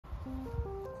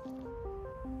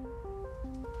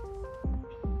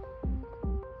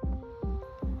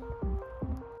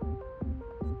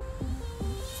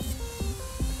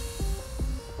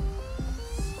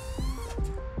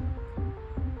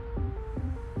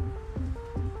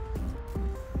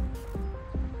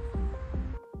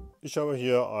Ich habe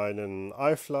hier einen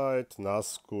iFlight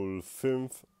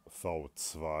Nazgul5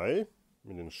 V2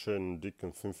 mit den schönen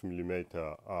dicken 5 mm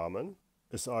Armen.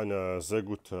 Ist eine sehr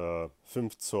gute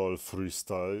 5 Zoll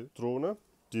Freestyle-Drohne.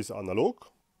 Die ist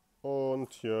analog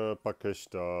und hier packe ich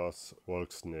das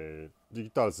Walksnail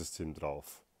Digitalsystem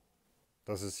drauf.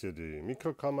 Das ist hier die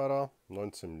Mikrokamera,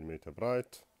 19 mm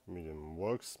breit mit dem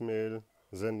Walksnail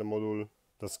Sendemodul.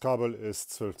 Das Kabel ist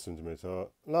 12 cm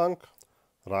lang.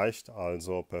 Reicht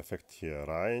also perfekt hier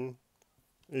rein.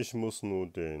 Ich muss nur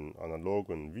den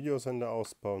analogen Videosender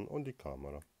ausbauen und die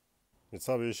Kamera. Jetzt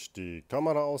habe ich die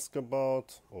Kamera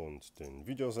ausgebaut und den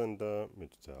Videosender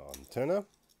mit der Antenne.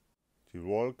 Die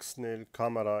Walksnail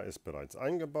Kamera ist bereits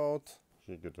eingebaut.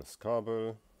 Hier geht das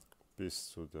Kabel bis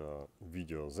zu der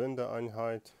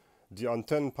Videosendereinheit. Die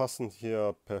Antennen passen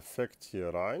hier perfekt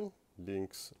hier rein,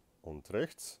 links und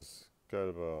rechts. Das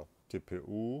gelbe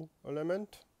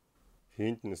TPU-Element. Hier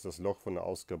hinten ist das Loch von der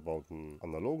ausgebauten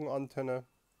analogen Antenne.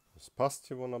 Das passt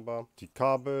hier wunderbar. Die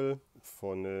Kabel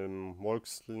von dem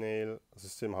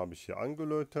Walksnail-System habe ich hier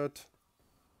angelötet.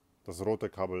 Das rote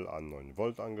Kabel an 9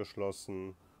 Volt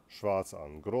angeschlossen, schwarz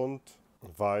an Grund,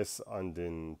 weiß an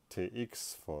den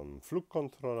TX vom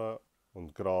Flugcontroller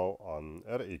und grau an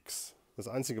RX. Das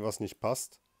einzige, was nicht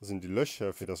passt, sind die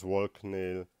Löcher für das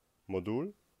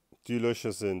Walksnail-Modul. Die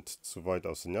Löcher sind zu weit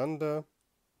auseinander.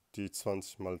 Die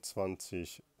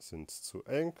 20×20 sind zu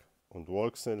eng und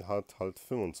Walksnail hat halt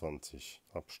 25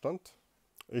 Abstand.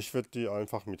 Ich werde die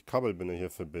einfach mit Kabelbinder hier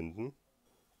verbinden.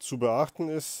 Zu beachten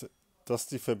ist, dass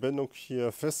die Verbindung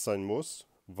hier fest sein muss,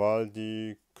 weil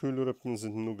die Kühlrippen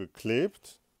sind nur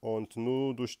geklebt und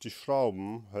nur durch die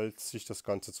Schrauben hält sich das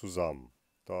Ganze zusammen.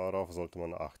 Darauf sollte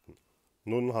man achten.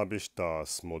 Nun habe ich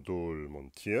das Modul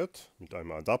montiert mit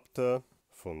einem Adapter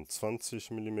von 20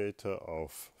 mm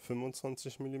auf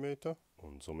 25 mm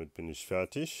und somit bin ich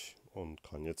fertig und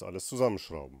kann jetzt alles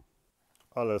zusammenschrauben.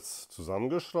 Alles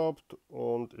zusammengeschraubt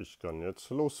und ich kann jetzt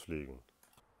losfliegen.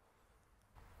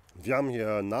 Wir haben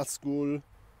hier Nazgul5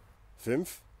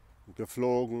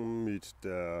 geflogen mit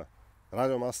der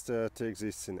Radiomaster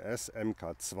TX16S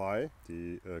MK2,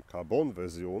 die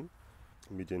Carbon-Version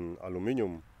mit den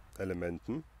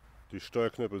Aluminium-Elementen. Die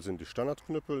Steuerknüppel sind die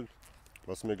Standardknüppel.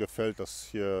 Was mir gefällt, dass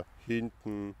hier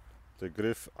hinten der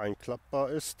Griff einklappbar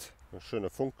ist. Eine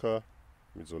schöne Funke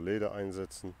mit so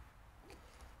Ledereinsätzen.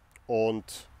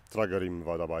 Und Tragerriemen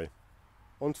war dabei.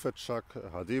 Und Fettschak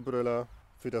HD-Brille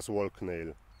für das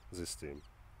Walksnail-System.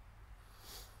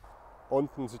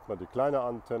 Unten sieht man die kleine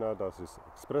Antenne, das ist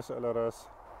Express ELRS.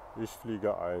 Ich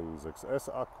fliege einen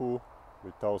 6S Akku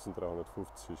mit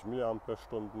 1350 mAh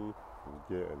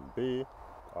GNB.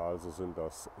 Also sind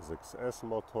das 6S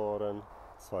Motoren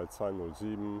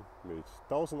 2207 mit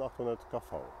 1800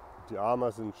 kV. Die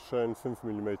Arme sind schön 5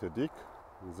 mm dick,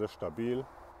 sehr stabil,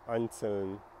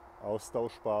 einzeln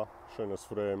austauschbar, schönes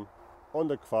Frame und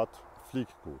der Quad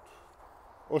fliegt gut.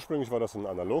 Ursprünglich war das ein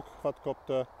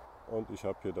Analog-Quadcopter und ich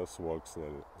habe hier das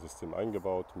Walksnail-System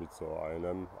eingebaut mit so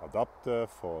einem Adapter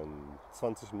von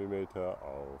 20 mm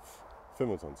auf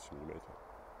 25 mm.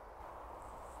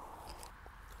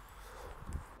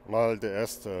 Mal der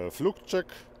erste Flugcheck.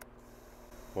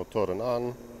 Motoren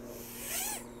an.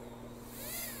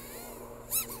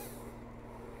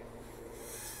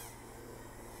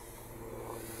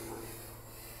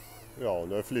 Ja,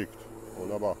 und er fliegt.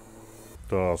 Wunderbar.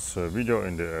 Das Video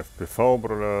in der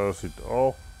FPV-Brille sieht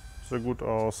auch sehr gut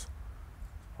aus,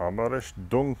 aber recht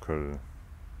dunkel.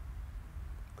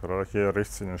 Gerade hier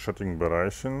rechts in den schattigen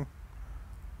Bereichen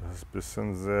ist es ein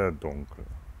bisschen sehr dunkel.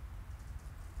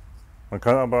 Man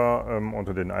kann aber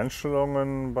unter den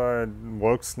Einstellungen bei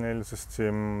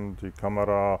Walksnail-System die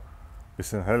Kamera ein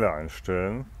bisschen heller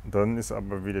einstellen. Dann ist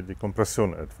aber wieder die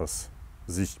Kompression etwas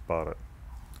sichtbarer.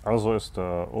 Also ist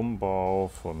der Umbau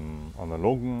von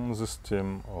analogen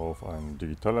System auf ein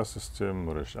digitales System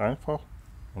recht einfach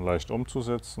und leicht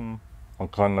umzusetzen. Man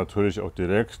kann natürlich auch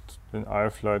direkt den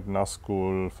iFlight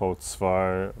Nazgul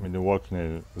V2 mit dem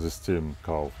Walksnail-System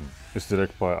kaufen. Ist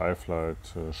direkt bei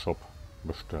iFlight Shop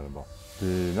bestellbar.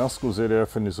 Die Nazgul-Serie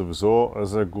finde ich sowieso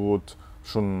sehr gut.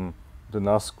 Schon der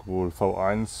Nazgul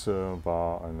V1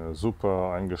 war eine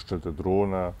super eingestellte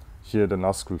Drohne. Hier der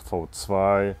Nazgul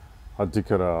V2 hat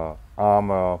dickere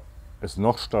Arme, ist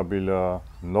noch stabiler,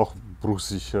 noch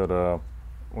bruchsicherer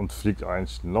und fliegt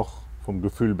eigentlich noch vom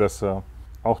Gefühl besser.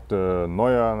 Auch der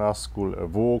neue Nazgul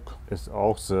Evoque ist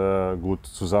auch sehr gut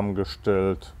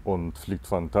zusammengestellt und fliegt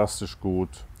fantastisch gut.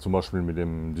 Zum Beispiel mit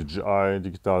dem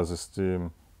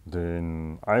DJI-Digitalsystem.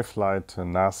 Den iFlight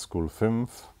Nazgul5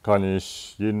 kann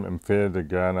ich jedem empfehlen, der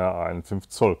gerne einen 5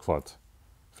 Zoll Quad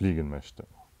fliegen möchte.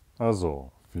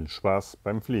 Also viel Spaß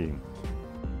beim Fliegen!